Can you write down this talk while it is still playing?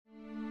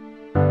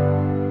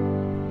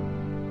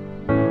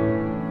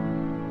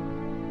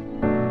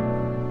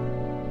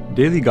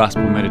Daily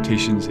Gospel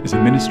Meditations is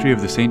a ministry of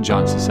the St.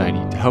 John Society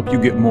to help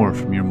you get more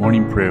from your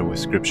morning prayer with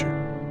Scripture.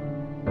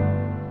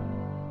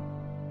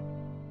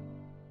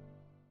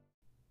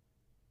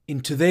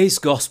 In today's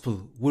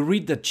Gospel, we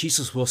read that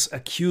Jesus was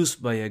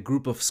accused by a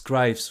group of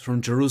scribes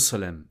from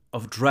Jerusalem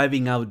of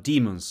driving out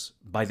demons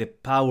by the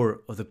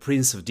power of the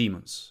Prince of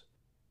Demons.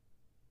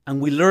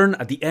 And we learn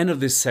at the end of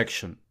this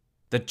section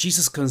that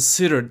Jesus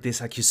considered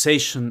this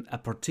accusation a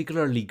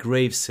particularly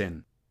grave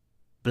sin,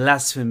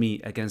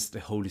 blasphemy against the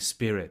Holy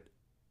Spirit.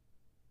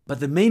 But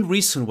the main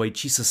reason why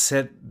Jesus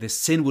said the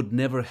sin would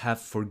never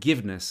have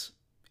forgiveness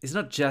is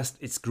not just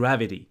its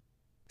gravity,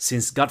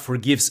 since God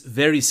forgives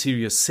very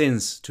serious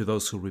sins to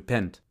those who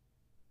repent,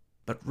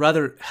 but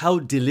rather how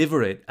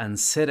deliberate and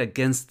set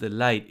against the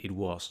light it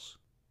was.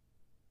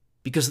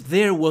 Because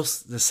there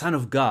was the Son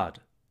of God,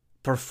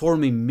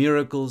 performing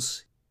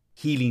miracles,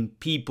 healing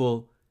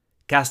people,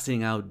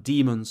 casting out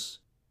demons,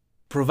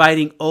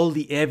 providing all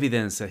the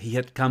evidence that he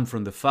had come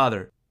from the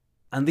Father,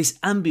 and these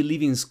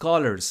unbelieving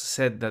scholars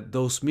said that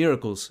those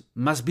miracles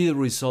must be the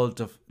result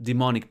of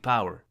demonic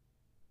power.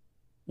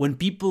 When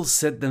people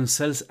set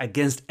themselves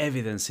against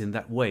evidence in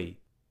that way,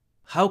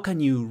 how can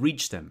you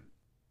reach them?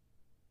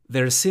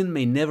 Their sin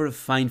may never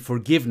find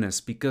forgiveness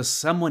because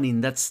someone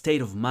in that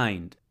state of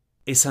mind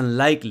is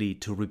unlikely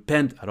to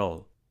repent at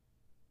all.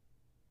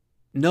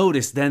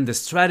 Notice then the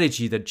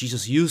strategy that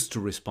Jesus used to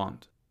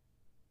respond.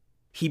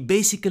 He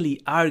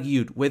basically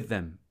argued with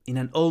them in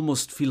an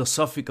almost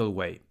philosophical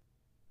way.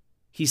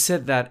 He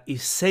said that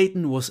if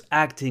Satan was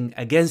acting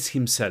against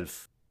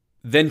himself,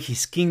 then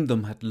his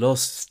kingdom had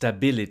lost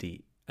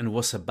stability and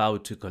was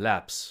about to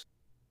collapse.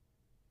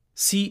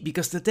 See,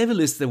 because the devil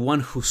is the one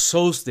who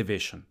sows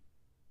division.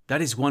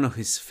 That is one of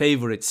his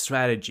favorite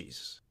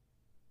strategies.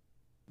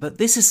 But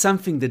this is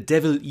something the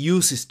devil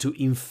uses to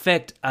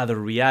infect other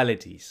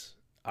realities,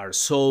 our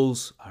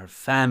souls, our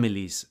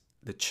families,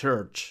 the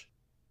church.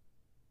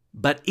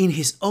 But in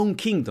his own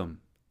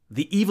kingdom,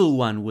 the evil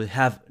one will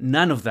have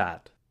none of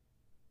that.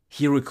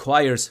 He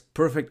requires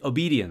perfect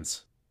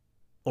obedience,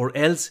 or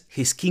else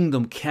his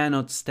kingdom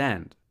cannot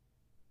stand.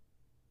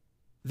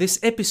 This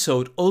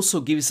episode also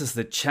gives us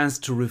the chance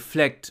to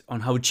reflect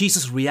on how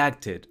Jesus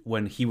reacted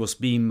when he was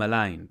being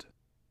maligned.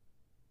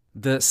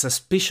 The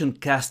suspicion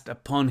cast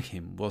upon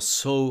him was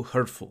so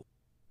hurtful.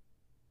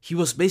 He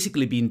was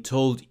basically being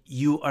told,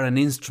 "You are an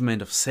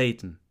instrument of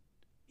Satan.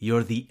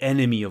 You're the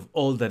enemy of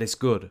all that is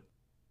good."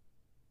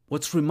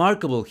 What's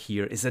remarkable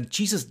here is that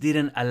Jesus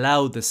didn't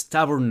allow the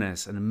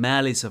stubbornness and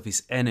malice of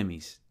his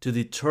enemies to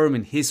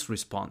determine his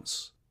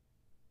response.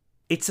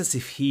 It's as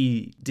if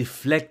he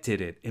deflected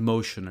it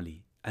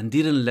emotionally and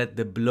didn't let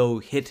the blow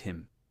hit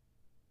him.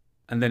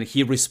 And then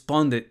he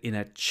responded in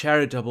a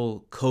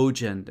charitable,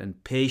 cogent,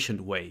 and patient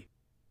way.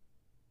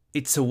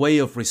 It's a way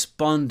of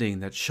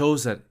responding that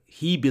shows that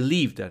he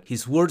believed that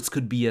his words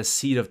could be a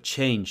seed of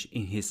change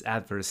in his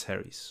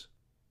adversaries.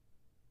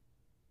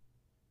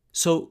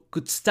 So,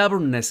 could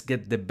stubbornness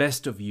get the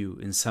best of you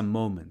in some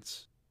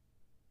moments?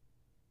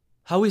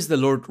 How is the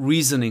Lord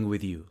reasoning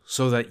with you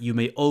so that you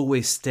may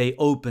always stay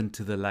open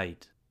to the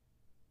light?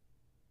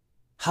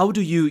 How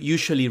do you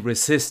usually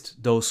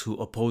resist those who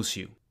oppose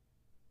you?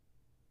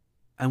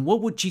 And what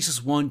would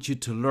Jesus want you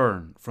to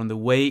learn from the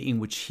way in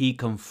which he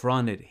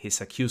confronted his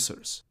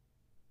accusers?